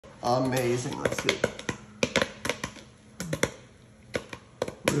Amazing. Let's see.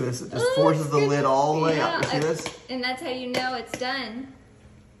 Look at this. It just forces the lid all the way up. You see this? And that's how you know it's done.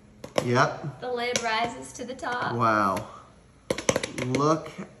 Yep. The lid rises to the top. Wow. Look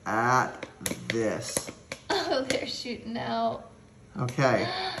at this. Oh, they're shooting out. Okay.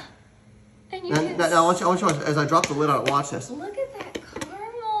 And you Now I want you to watch, as I drop the lid on it, watch this. look at that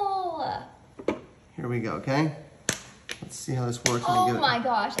caramel. Here we go, okay? Let's see how this works. Oh my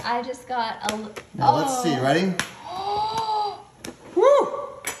gosh, I just got a... Now let's see, ready? Woo!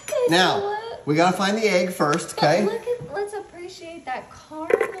 Now, we gotta find the egg first, okay? Let's appreciate that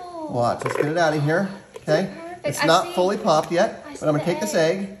caramel. Watch, let's get it out of here, okay? Perfect. It's not fully popped yet, but I'm gonna take this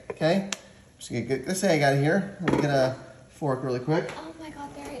egg, okay? Just gonna get this egg out of here. Let me get a fork really quick. Oh my god,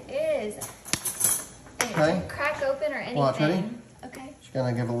 there it is. And Okay. it won't crack open or anything. Watch, ready? Okay. Just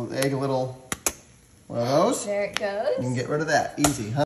gonna give the egg a little one of those. There it goes. You can get rid of that, easy, huh?